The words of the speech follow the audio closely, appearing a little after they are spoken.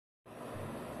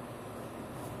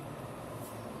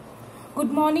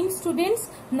Good morning students.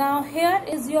 Now here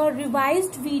is your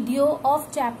revised video of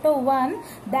chapter 1,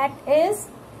 that is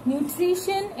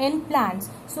nutrition in plants.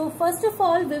 So first of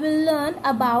all we will learn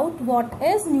about what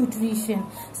is nutrition.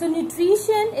 So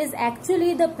nutrition is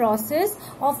actually the process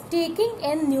of taking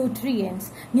in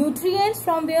nutrients. Nutrients,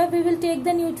 from where we will take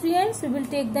the nutrients? We will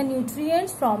take the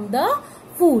nutrients from the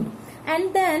food,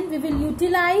 and then we will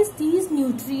utilize these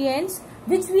nutrients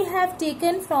which we have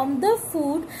taken from the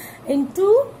food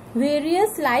into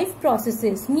various life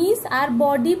processes. Means our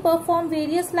body perform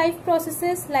various life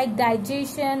processes like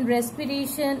digestion,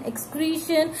 respiration,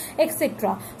 excretion,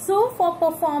 etc. So for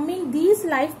performing these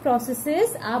life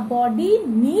processes, our body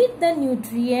need the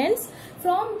nutrients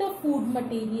from the food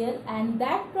material, and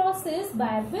that process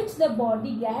by which the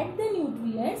body get the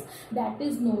nutrients, that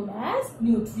is known as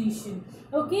nutrition.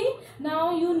 Okay,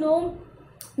 now you know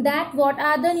that what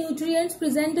are the nutrients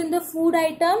present in the food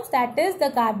items? That is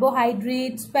the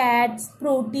carbohydrates, fats,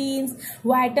 proteins,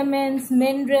 vitamins,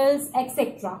 minerals,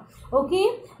 etc. Okay,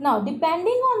 now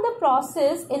depending on the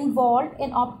process involved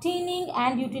in obtaining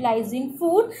and utilizing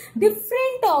food,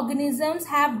 different organisms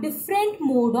have different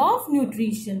mode of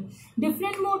nutrition.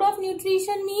 Different mode of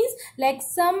nutrition means like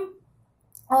some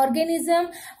organism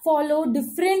follow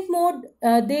different mode.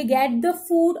 They get the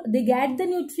food, they get the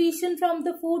nutrition from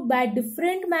the food by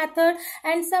different method,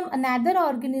 and some another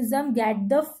organism get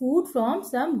the food from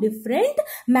some different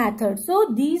method.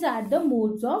 So these are the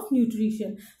modes of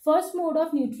nutrition. First mode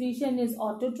of nutrition is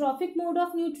autotrophic mode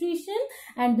of nutrition,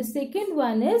 and the second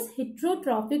one is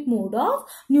heterotrophic mode of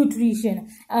nutrition.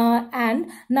 And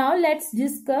now let's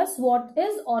discuss what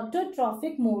is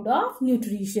autotrophic mode of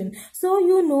nutrition. So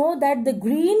you know that the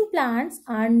green plants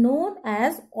are known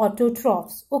as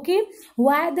autotrophs. Okay,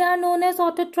 why they are known as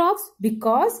autotrophs?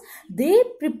 Because they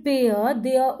prepare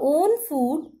their own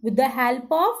food with the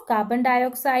help of carbon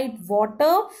dioxide,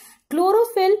 water,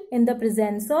 chlorophyll in the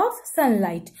presence of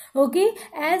sunlight. Okay,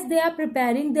 as they are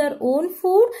preparing their own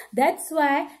food, that's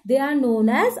why they are known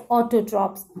as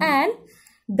autotrophs. And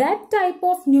that type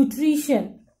of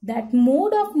nutrition, that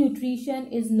mode of nutrition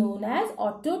is known as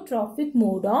autotrophic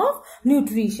mode of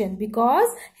nutrition, because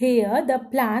here the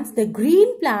plants, the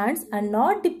green plants, are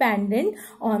not dependent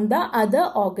on the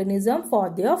other organism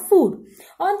for their food.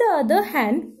 On the other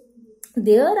hand,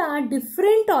 there are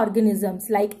different organisms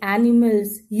like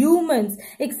animals, humans,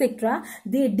 etc.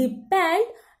 They depend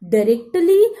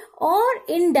directly or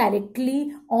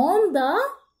indirectly on the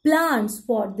plants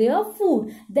for their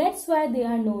food. That's why they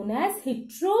are known as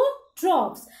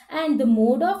heterotrophs. And the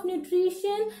mode of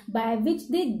nutrition by which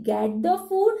they get the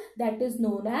food, that is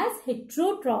known as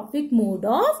heterotrophic mode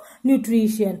of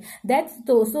nutrition. That's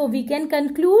so we can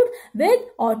conclude with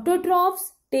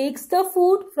autotrophs takes the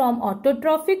food from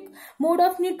autotrophic mode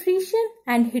of nutrition,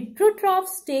 and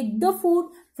heterotrophs take the food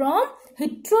from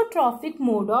heterotrophic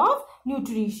mode of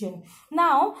nutrition.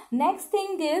 Now next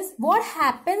thing is what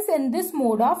happens in this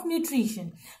mode of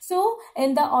nutrition. So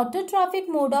in the autotrophic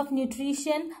mode of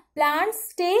nutrition,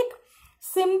 plants take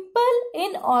simple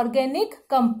inorganic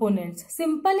components.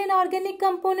 Simple inorganic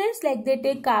components like they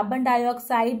take carbon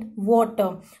dioxide,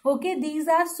 water. Okay, these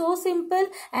are so simple,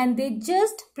 and they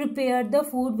just prepare the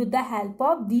food with the help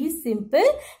of these simple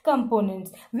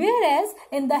components. Whereas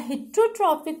in the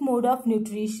heterotrophic mode of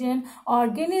nutrition,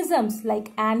 organisms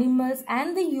like animals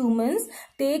and the humans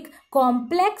take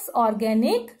complex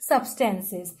organic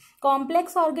substances.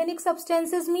 Complex organic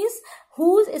substances means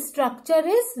whose structure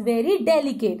is very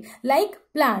delicate, like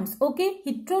plants. Okay,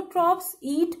 heterotrophs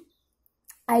eat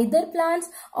either plants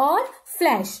or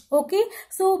flesh. Okay,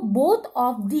 so both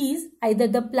of these, either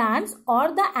the plants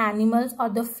or the animals or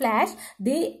the flesh,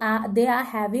 they are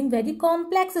having very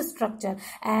complex structure.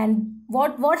 And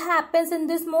what happens in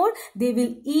this mode? They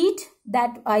will eat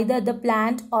that either the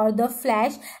plant or the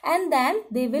flesh, and then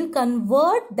they will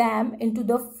convert them into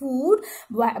the food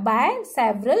by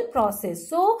several processes.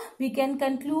 So we can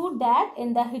conclude that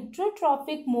in the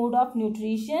heterotrophic mode of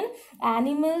nutrition,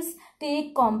 animals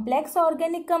take complex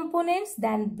organic components,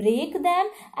 then break them,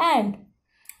 and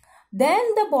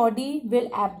then the body will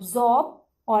absorb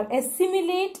or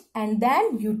assimilate and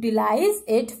then utilize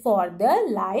it for the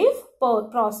life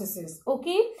processes.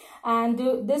 Okay,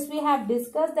 and this we have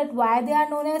discussed that why they are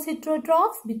known as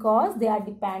heterotrophs, because they are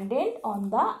dependent on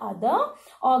the other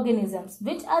organisms.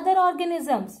 Which other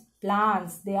organisms?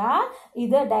 Plants. They are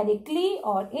either directly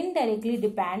or indirectly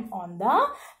depend on the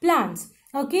plants.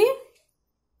 Okay.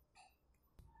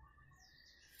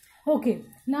 Okay,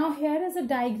 now here is a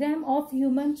diagram of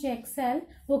human cheek cell.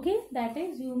 Okay, that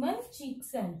is human cheek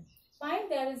cell. Fine,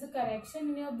 there is a correction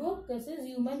in your book. This is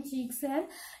human cheek cell.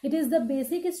 It is the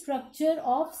basic structure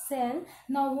of cell.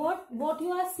 Now what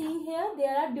you are seeing here,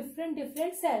 there are different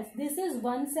cells. This is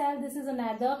one cell, this is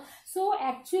another. So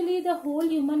actually the whole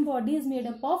human body is made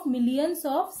up of millions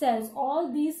of cells.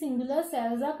 All these singular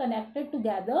cells are connected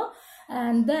together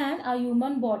and then a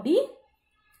human body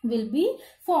will be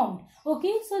formed.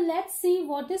 Okay, so let's see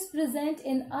what is present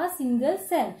in a single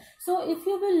cell. So if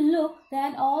you will look,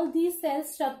 then all these cell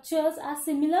structures are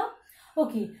similar.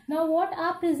 Okay, now what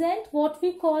are present, what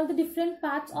we call the different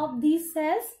parts of these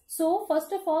cells. So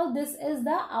first of all, this is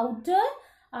the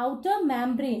outer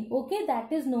membrane. Okay,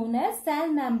 that is known as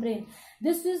cell membrane.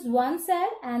 This is one cell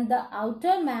and the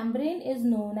outer membrane is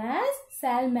known as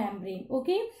cell membrane.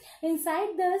 Okay, inside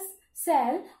this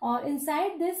cell or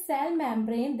inside this cell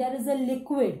membrane there is a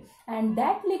liquid, and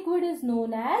that liquid is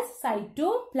known as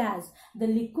cytoplasm. The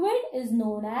liquid is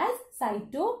known as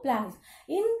cytoplasm.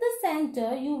 In the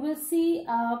center you will see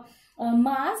a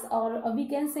mass, or we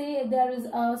can say there is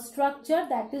a structure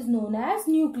that is known as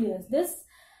nucleus.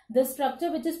 The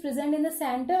structure which is present in the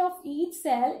center of each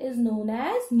cell is known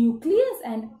as nucleus,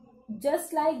 and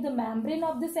just like the membrane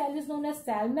of the cell is known as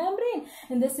cell membrane,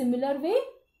 in the similar way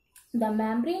the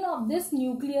membrane of this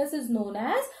nucleus is known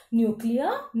as nuclear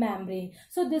membrane.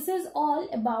 So this is all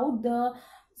about the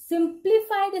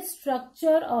simplified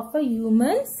structure of a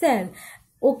human cell.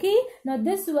 Okay, now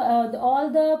this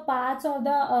all the parts or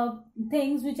the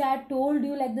things which I have told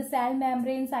you, like the cell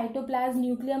membrane, cytoplasm,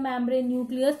 nuclear membrane,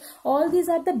 nucleus, all these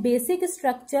are the basic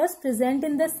structures present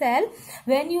in the cell.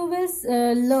 When you will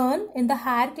learn in the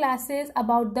higher classes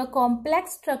about the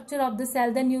complex structure of the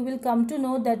cell, then you will come to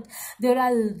know that there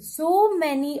are so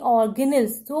many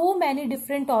organelles, so many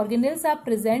different organelles are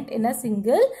present in a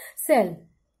single cell.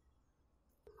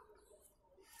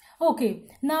 Okay,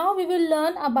 now we will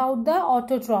learn about the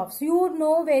autotrophs. You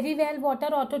know very well what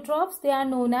are autotrophs. They are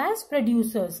known as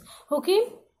producers.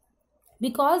 Okay,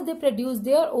 because they produce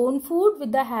their own food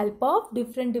with the help of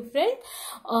different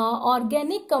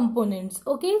organic components.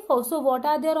 Okay, so what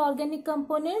are their organic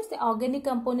components? The organic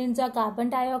components are carbon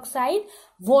dioxide,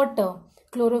 water,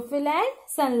 chlorophyll and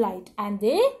sunlight, and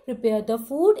they prepare the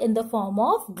food in the form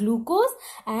of glucose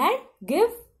and give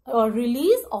or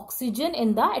release oxygen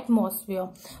in the atmosphere.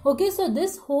 Okay, so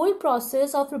this whole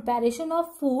process of preparation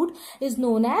of food is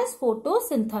known as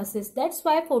photosynthesis. That's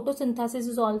why photosynthesis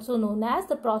is also known as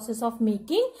the process of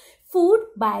making food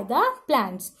by the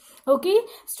plants. Okay,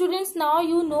 students, now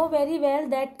you know very well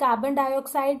that carbon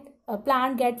dioxide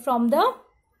plant get from the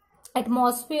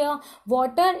atmosphere,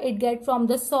 water it get from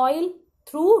the soil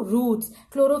through roots.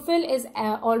 Chlorophyll is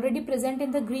already present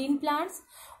in the green plants.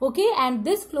 Okay, and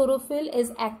this chlorophyll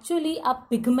is actually a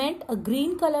pigment, a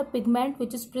green color pigment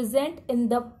which is present in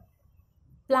the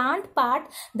plant part,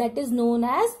 that is known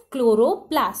as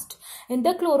chloroplast. In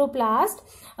the chloroplast,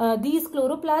 these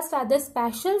chloroplasts are the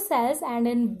special cells, and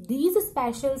in these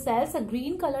special cells a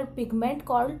green color pigment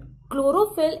called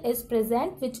chlorophyll is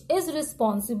present, which is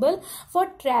responsible for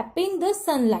trapping the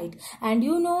sunlight. And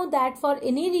you know that for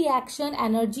any reaction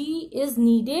energy is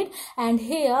needed, and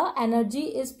here energy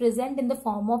is present in the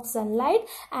form of sunlight,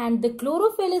 and the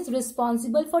chlorophyll is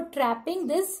responsible for trapping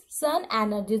this sun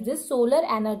energy, this solar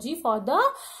energy for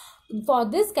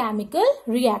this chemical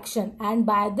reaction. And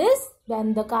by this,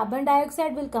 when the carbon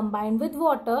dioxide will combine with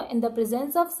water in the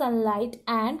presence of sunlight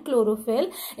and chlorophyll,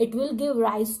 it will give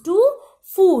rise to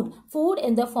food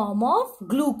in the form of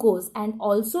glucose, and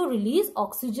also release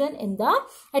oxygen in the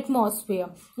atmosphere.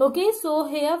 Okay, so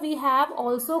here we have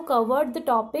also covered the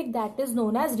topic that is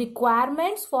known as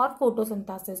requirements for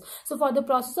photosynthesis. So for the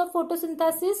process of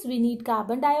photosynthesis, we need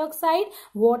carbon dioxide,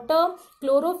 water,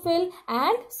 chlorophyll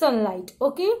and sunlight.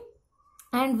 Okay,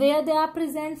 and where they are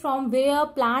present, from where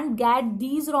plant get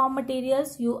these raw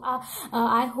materials, you are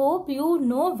I hope you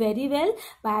know very well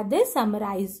by this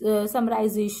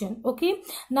summarization. Okay,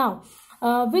 now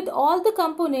with all the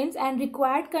components and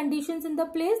required conditions in the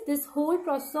place, this whole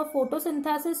process of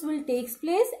photosynthesis will take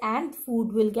place and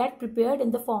food will get prepared in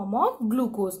the form of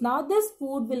glucose. Now this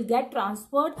food will get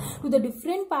transferred to the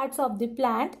different parts of the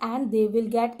plant, and they will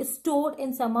get stored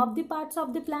in some of the parts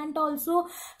of the plant also.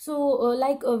 So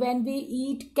like when we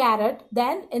eat carrot,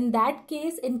 then in that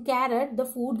case in carrot the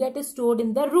food gets stored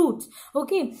in the roots.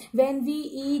 Okay, when we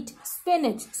eat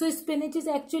spinach, so spinach is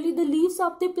actually the leaves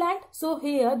of the plant, so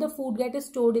here the food gets get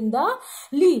stored in the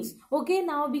leaves. Okay,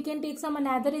 now we can take some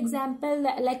another example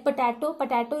like potato.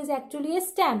 Potato is actually a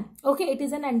stem. Okay, it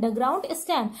is an underground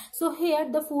stem. So here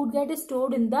the food gets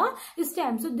stored in the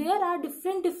stem. So there are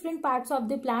different parts of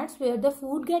the plants where the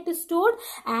food gets stored,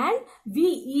 and we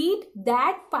eat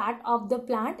that part of the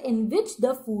plant in which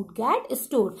the food gets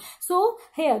stored. So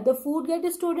here the food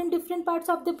gets stored in different parts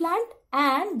of the plant,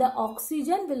 and the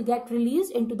oxygen will get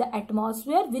released into the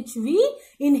atmosphere which we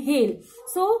inhale.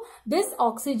 So this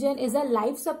oxygen is a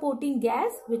life supporting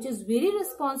gas which is very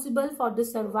responsible for the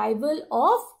survival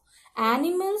of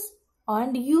animals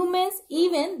and humans,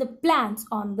 even the plants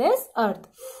on this earth.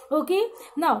 Okay,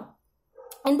 now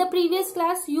in the previous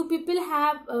class you people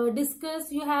have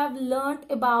discussed, you have learnt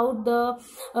about the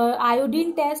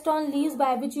iodine test on leaves,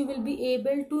 by which you will be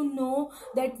able to know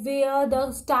that where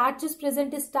the starch is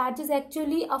present. Starch is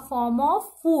actually a form of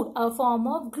food, a form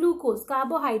of glucose,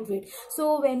 carbohydrate.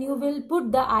 So when you will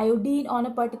put the iodine on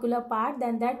a particular part,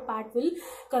 then that part will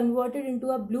convert it into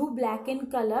a blue black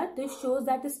in color. This shows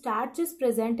that starch is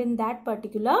present in that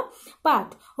particular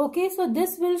part. Okay, so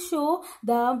this will show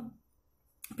the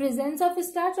presence of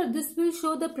starch, or this will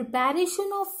show the preparation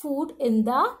of food in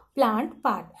the plant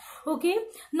part. Okay,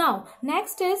 now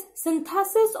next is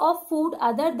synthesis of food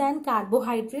other than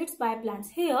carbohydrates by plants.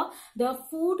 Here the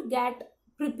food get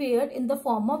prepared in the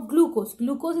form of glucose.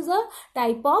 Glucose is a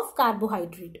type of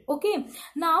carbohydrate. Okay,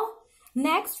 now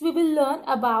next we will learn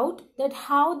about that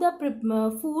how the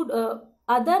food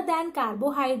other than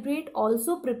carbohydrate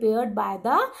also prepared by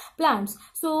the plants.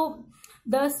 So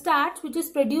the starch which is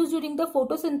produced during the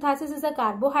photosynthesis is a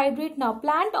carbohydrate. Now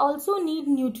plant also need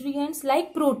nutrients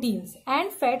like proteins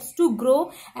and fats to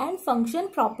grow and function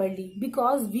properly,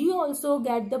 because we also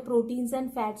get the proteins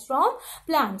and fats from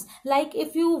plants. Like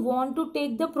if you want to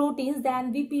take the proteins,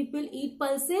 then we people eat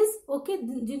pulses. Okay,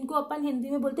 जिनको अपन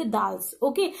हिंदी में बोलते dals.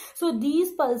 Okay, so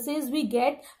these pulses we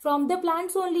get from the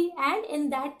plants only, and in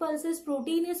that pulses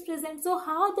protein is present. So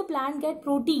how the plant get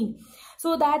protein?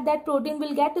 So that protein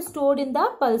will get stored in the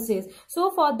pulses.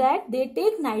 So for that they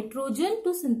take nitrogen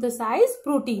to synthesize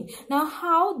protein. Now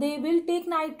how they will take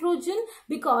nitrogen?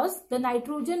 Because the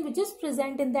nitrogen which is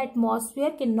present in the atmosphere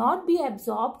cannot be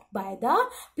absorbed by the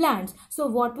plants. So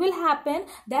what will happen?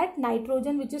 That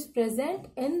nitrogen which is present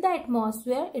in the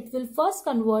atmosphere, it will first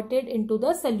convert it into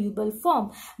the soluble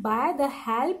form by the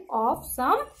help of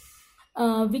some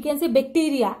we can say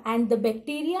bacteria, and the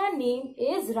bacteria name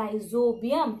is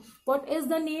rhizobium. What is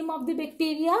the name of the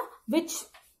bacteria which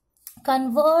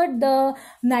convert the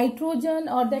nitrogen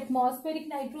or the atmospheric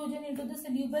nitrogen into the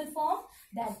soluble form?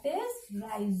 That is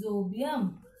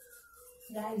rhizobium.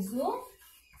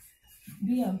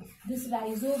 This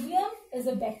rhizobium is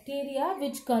a bacteria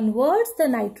which converts the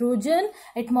nitrogen,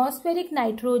 atmospheric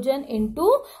nitrogen,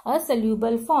 into a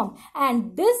soluble form,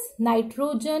 and this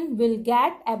nitrogen will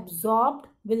get absorbed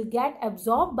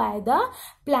by the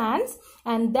plants,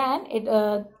 and then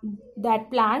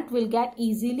that plant will get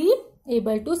easily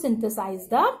able to synthesize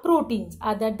the proteins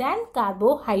other than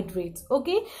carbohydrates.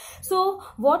 Okay, so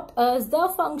what is the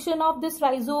function of this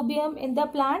rhizobium in the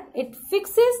plant? It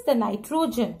fixes the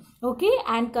nitrogen, okay,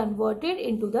 and convert it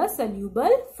into the soluble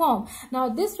form. Now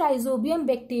this rhizobium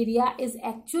bacteria is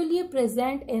actually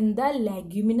present in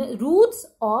the roots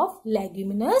of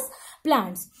leguminous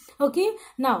plants. Okay,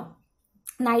 now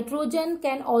nitrogen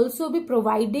can also be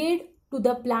provided to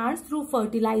the plants through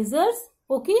fertilizers.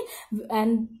 Okay,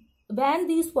 and when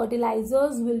these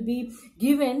fertilizers will be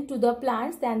given to the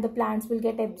plants, then the plants will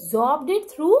get absorbed it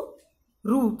through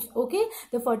roots. Okay,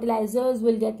 the fertilizers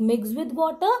will get mixed with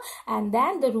water, and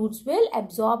then the roots will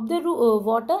absorb the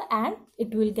water, and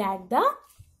it will get the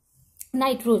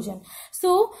nitrogen.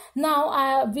 So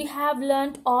now we have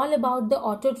learnt all about the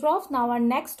autotrophs. Now our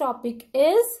next topic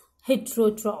is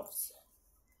heterotrophs.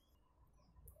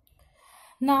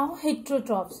 Now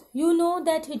heterotrophs. You know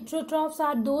that heterotrophs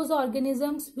are those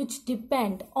organisms which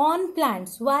depend on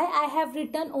plants. Why I have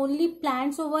written only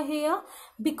plants over here?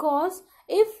 Because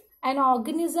if an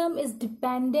organism is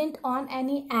dependent on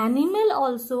any animal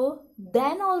also,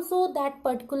 then also that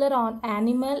particular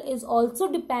animal is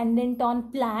also dependent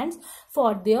on plants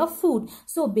for their food.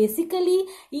 So basically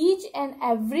each and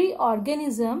every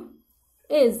organism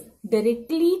is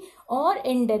directly or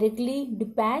indirectly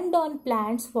depend on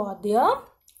plants for their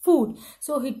food.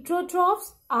 So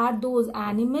heterotrophs are those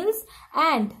animals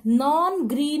and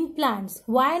non-green plants.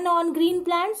 Why non-green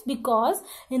plants? Because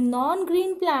in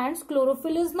non-green plants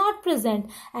chlorophyll is not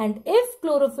present, and if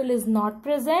chlorophyll is not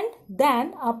present,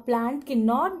 then a plant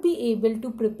cannot be able to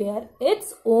prepare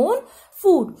its own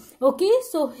food. Okay,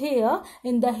 so here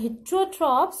in the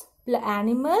heterotrophs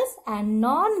animals and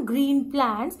non-green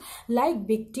plants like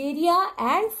bacteria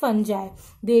and fungi.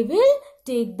 They will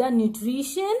take the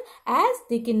nutrition as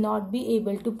they cannot be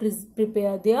able to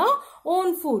prepare their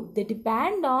own food. They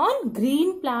depend on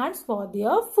green plants for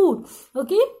their food.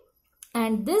 Okay.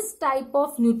 And this type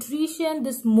of nutrition,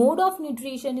 this mode of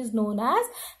nutrition is known as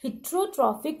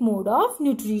heterotrophic mode of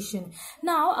nutrition.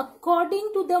 Now,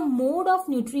 according to the mode of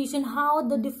nutrition, how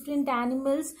the different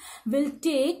animals will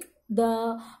take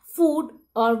the food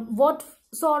or what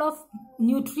sort of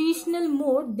nutritional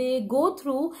mode they go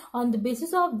through, on the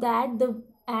basis of that, the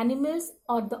animals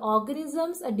or the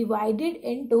organisms are divided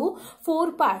into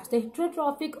 4 parts. The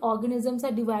heterotrophic organisms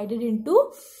are divided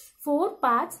into 4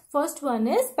 parts. First one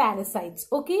is parasites.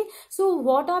 Okay, so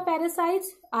what are parasites?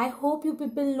 I hope you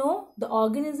people know, the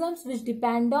organisms which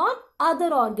depend on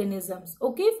other organisms,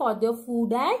 okay, for their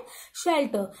food and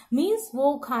shelter. Means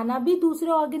वो खाना भी दूसरे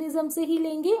organism से ही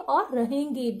लेंगे और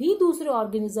रहेंगे भी दूसरे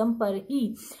organism पर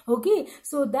ही. Okay,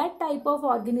 so that type of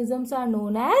organisms are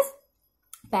known as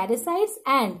parasites,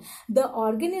 and the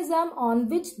organism on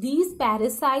which these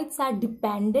parasites are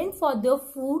dependent for their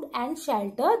food and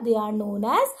shelter, they are known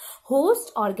as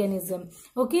host organism.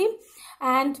 Okay,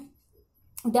 and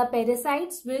the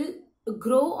parasites will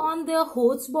grow on their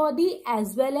host body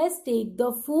as well as take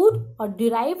the food or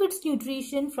derive its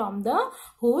nutrition from the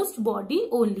host body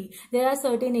only. There are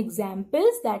certain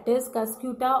examples, that is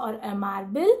cuscuta or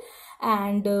amarbil,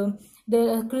 and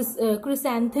the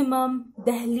chrysanthemum,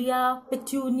 dahlia,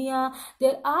 petunia.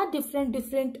 There are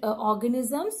different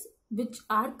organisms which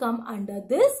are come under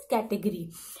this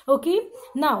category. Okay,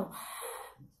 now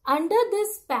under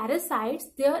this parasites,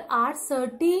 there are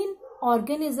certain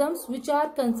organisms which are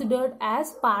considered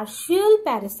as partial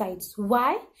parasites.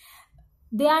 Why?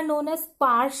 They are known as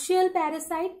partial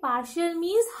parasite. Partial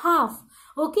means half.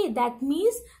 Okay, that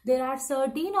means there are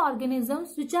certain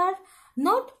organisms which are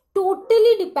not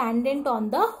totally dependent on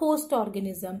the host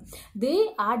organism. They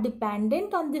are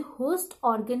dependent on the host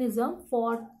organism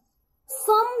for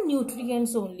some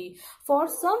nutrients only. For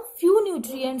some few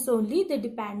nutrients only, they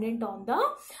dependent on the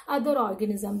other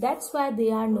organism. That's why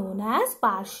they are known as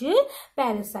partial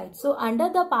parasites. So under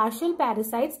the partial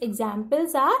parasites,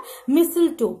 examples are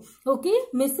mistletoe. Okay,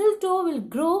 mistletoe will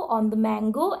grow on the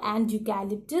mango and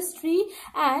eucalyptus tree,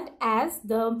 and as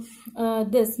the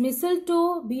this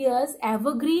mistletoe bears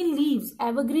evergreen leaves.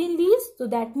 Evergreen leaves, so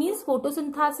that means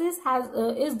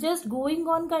photosynthesis is just going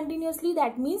on continuously.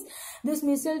 That means this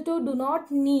mistletoe do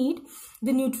not need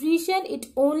the nutrition. It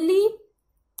only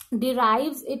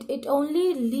derives it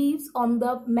only lives on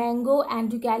the mango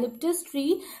and eucalyptus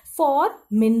tree for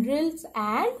minerals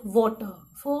and water.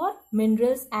 For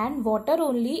minerals and water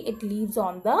only it lives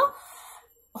on the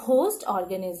host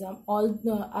organism.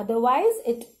 Otherwise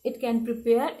it can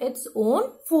prepare its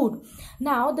own food.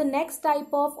 Now the next type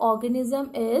of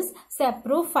organism is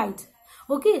saprophytes.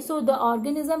 Okay, so the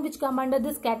organism which come under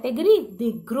this category,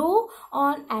 they grow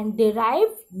on and derive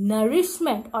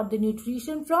nourishment or the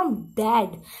nutrition from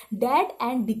dead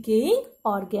and decaying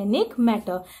organic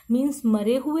matter. Means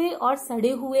मरे हुए और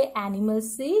सड़े हुए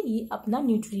animals से ये अपना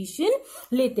nutrition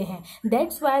लेते हैं.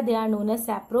 That's why they are known as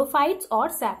saprophytes or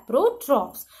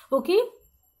saprotrophs. Okay.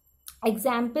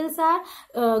 Examples are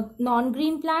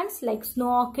non-green plants like snow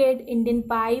orchid, Indian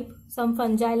pipe, some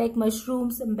fungi like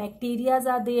mushrooms, some bacteria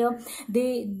are there.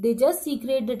 They just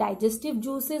secrete the digestive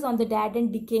juices on the dead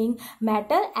and decaying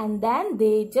matter, and then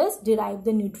they just derive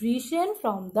the nutrition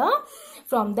from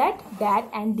that dead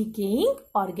and decaying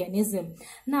organism.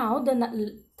 Now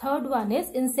the third one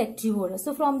is insectivorous.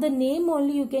 So from the name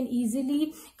only you can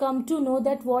easily come to know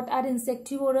that what are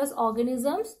insectivorous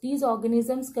organisms. These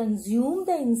organisms consume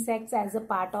the insects as a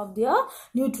part of their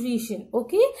nutrition.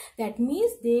 Okay, that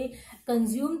means they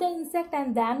consume the insect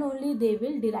and then only they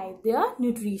will derive their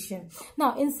nutrition.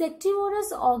 Now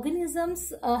insectivorous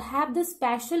organisms have the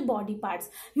special body parts.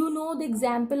 You know the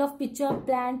example of pitcher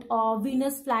plant or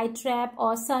Venus flytrap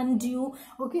or sundew.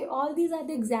 Okay, all these are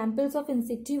the examples of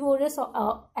insectivorous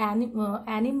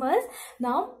animals.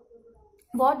 Now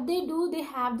what they do, they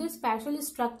have this special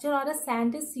structure or a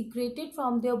scent is secreted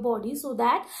from their body so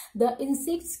that the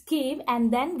insects cave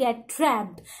and then get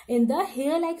trapped in the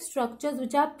hair-like structures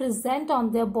which are present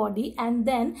on their body, and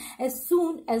then as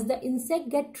soon as the insect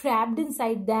get trapped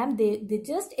inside them, they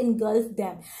just engulf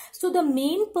them. So the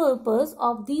main purpose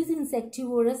of these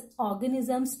insectivorous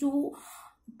organisms to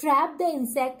trap the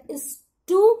insect is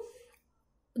to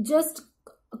just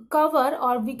cover,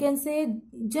 or we can say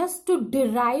just to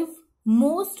derive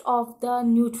most of the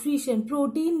nutrition,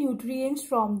 protein, nutrients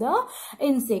from the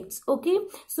insects. Okay,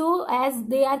 so as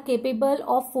they are capable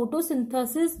of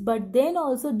photosynthesis, but then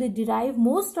also they derive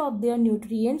most of their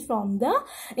nutrients from the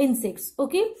insects.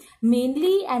 Okay,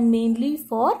 mainly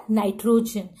for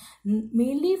nitrogen,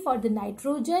 mainly for the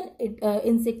nitrogen.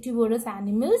 Insectivorous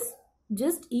animals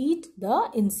just eat the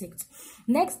insects.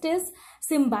 Next is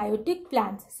symbiotic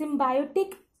plants.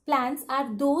 Symbiotic plants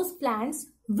are those plants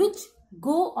which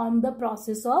go on the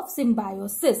process of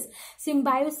symbiosis.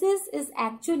 Symbiosis is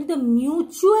actually the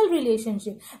mutual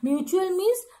relationship. Mutual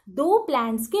means दो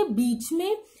plants के बीच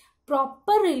में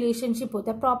proper relationship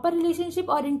होता है. Proper relationship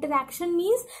और interaction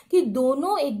means कि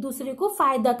दोनों एक दूसरे को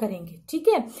फायदा करेंगे. ठीक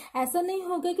है, ऐसा नहीं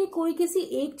होगा कि कोई किसी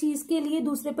एक चीज के लिए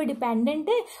दूसरे पे डिपेंडेंट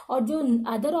है और जो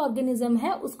अदर ऑर्गेनिज्म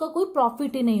है उसका कोई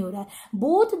प्रॉफिट ही नहीं हो रहा है.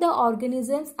 Both the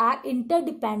organisms are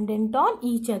interdependent on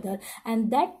each other and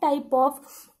that type of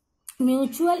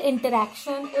mutual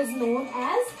interaction is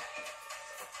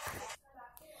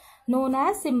known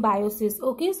as symbiosis.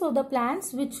 Okay, so the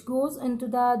plants which goes into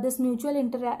this mutual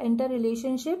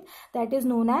interrelationship, that is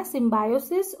known as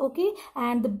symbiosis. Okay,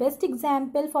 and the best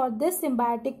example for this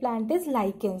symbiotic plant is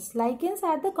lichens. Lichens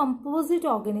are the composite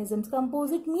organisms.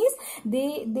 Composite means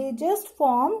they just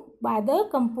form by the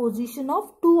composition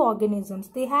of two organisms.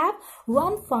 They have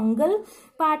one fungal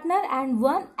partner and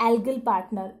one algal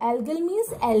partner. Algal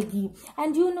means algae,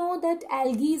 and you know that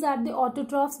algae are the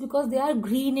autotrophs because they are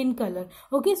green in color.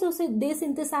 Okay, so they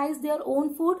synthesize their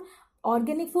own food,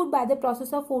 organic food, by the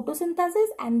process of photosynthesis,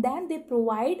 and then they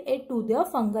provide it to their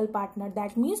fungal partner,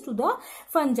 that means to the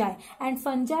fungi. And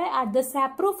fungi are the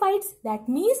saprophytes, that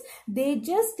means they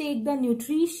just take the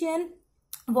nutrition,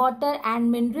 water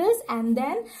and minerals, and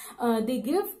then they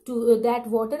give to that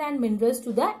water and minerals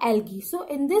to the algae. So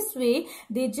in this way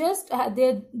they just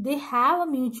they have a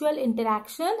mutual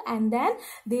interaction, and then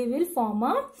they will form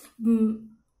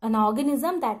an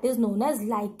organism that is known as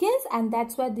lichens, and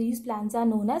that's why these plants are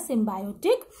known as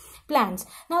symbiotic plants.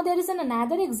 Now there is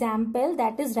another example,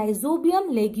 that is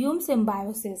rhizobium legume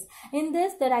symbiosis. In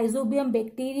this, the rhizobium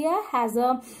bacteria has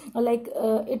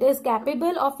it is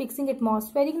capable of fixing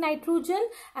atmospheric nitrogen,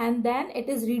 and then it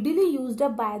is readily used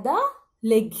up by the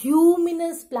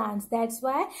leguminous plants. That's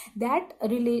why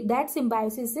that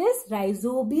symbiosis is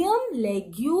rhizobium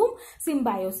legume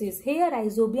symbiosis. Here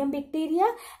rhizobium bacteria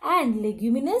and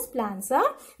leguminous plants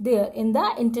are there in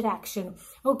the interaction.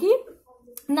 Okay,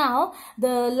 now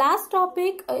the last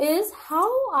topic is how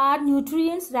are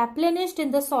nutrients replenished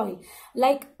in the soil.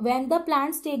 Like when the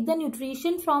plants take the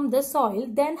nutrition from the soil,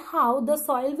 then how the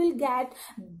soil will get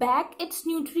back its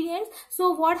nutrients.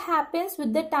 So what happens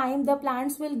with the time, the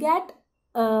plants will get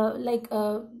it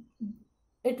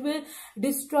will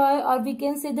destroy, or we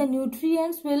can say the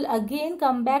nutrients will again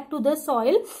come back to the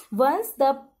soil once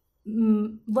the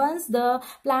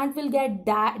plant will get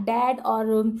dead,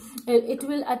 or it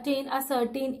will attain a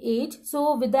certain age.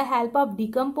 So with the help of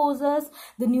decomposers,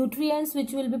 the nutrients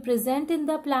which will be present in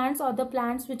the plants, or the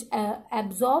plants which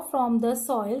absorb from the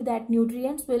soil, that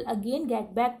nutrients will again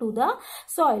get back to the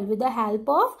soil with the help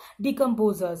of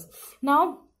decomposers.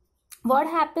 Now what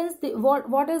happens,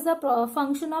 what is the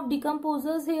function of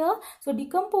decomposers here? So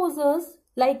decomposers,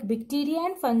 like bacteria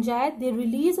and fungi, they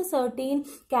release a certain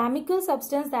chemical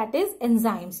substance, that is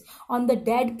enzymes, on the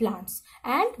dead plants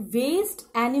and waste,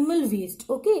 animal waste.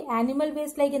 Okay, animal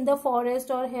waste, like in the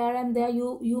forest or here and there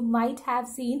you might have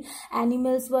seen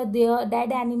animals were there,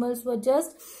 dead animals were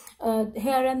just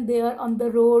here and there on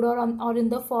the road or in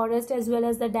the forest, as well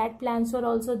as the dead plants were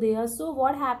also there. So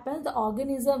what happens, the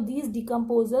organism, these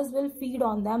decomposers will feed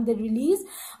on them. They release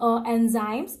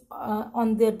enzymes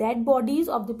on the dead bodies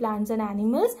of the plants and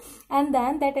animals, and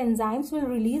then that enzymes will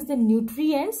release the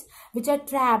nutrients which are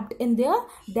trapped in their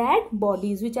dead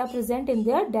bodies, which are present in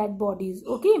their dead bodies.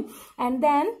 Okay, and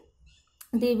then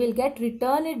they will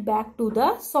return it back to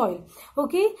the soil.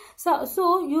 Okay,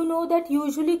 so you know that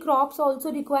usually crops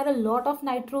also require a lot of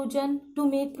nitrogen to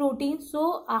make protein.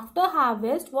 So after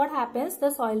harvest, what happens,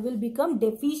 the soil will become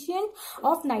deficient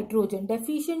of nitrogen.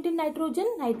 Deficient in nitrogen,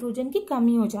 nitrogen की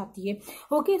कमी हो जाती है.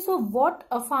 Okay, so what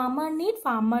a farmer need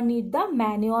the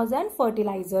manures and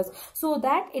fertilizers, so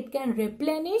that it can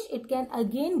replenish, it can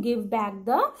again give back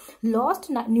the lost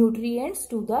nutrients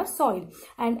to the soil.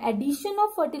 And addition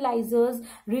of fertilizers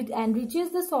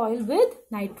enriches the soil with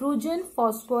nitrogen,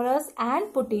 phosphorus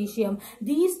and potassium.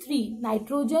 These three,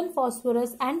 nitrogen,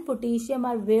 phosphorus and potassium,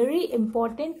 are very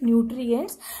important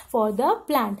nutrients for the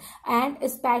plant. And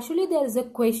especially there is a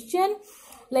question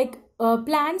like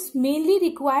plants mainly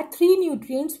require three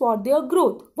nutrients for their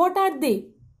growth. What are they?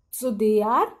 So they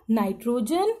are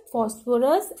nitrogen,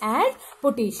 phosphorus and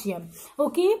potassium.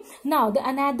 Okay. Now the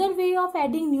another way of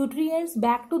adding nutrients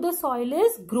back to the soil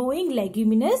is growing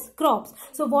leguminous crops.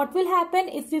 So what will happen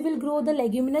if we will grow the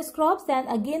leguminous crops? Then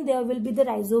again there will be the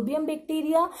rhizobium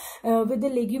bacteria with the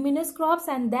leguminous crops,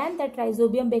 and then that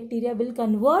rhizobium bacteria will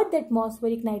convert the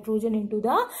atmospheric nitrogen into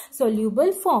the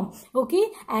soluble form. Okay.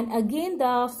 And again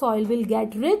the soil will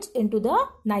get rich into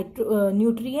the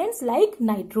nutrients like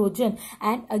nitrogen,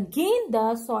 and again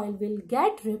the soil will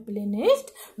get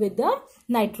replenished with the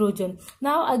nitrogen.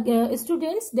 Now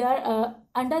students, there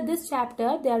under this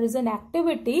chapter there is an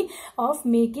activity of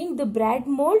making the bread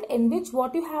mold, in which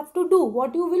what you have to do,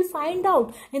 what you will find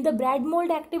out in the bread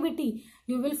mold activity,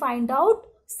 you will find out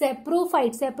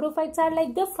saprophytes. Saprophytes are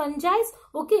like the fungi.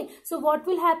 Okay, so what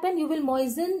will happen, you will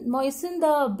moisten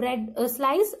the bread a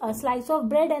slice of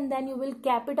bread, and then you will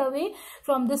cap it away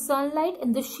from the sunlight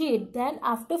in the shade. Then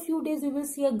after few days you will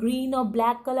see a green or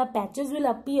black color patches will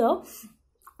appear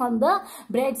on the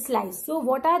bread slice. So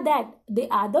what are that? They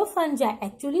are the fungi.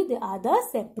 Actually they are the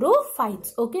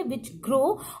saprophytes, okay, which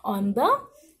grow on the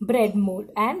bread mold,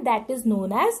 and that is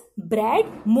known as bread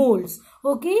molds.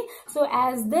 Okay, so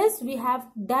as this we have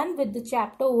done with the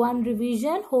chapter 1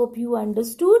 revision. Hope you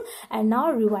understood, and now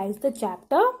revise the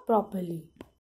chapter properly.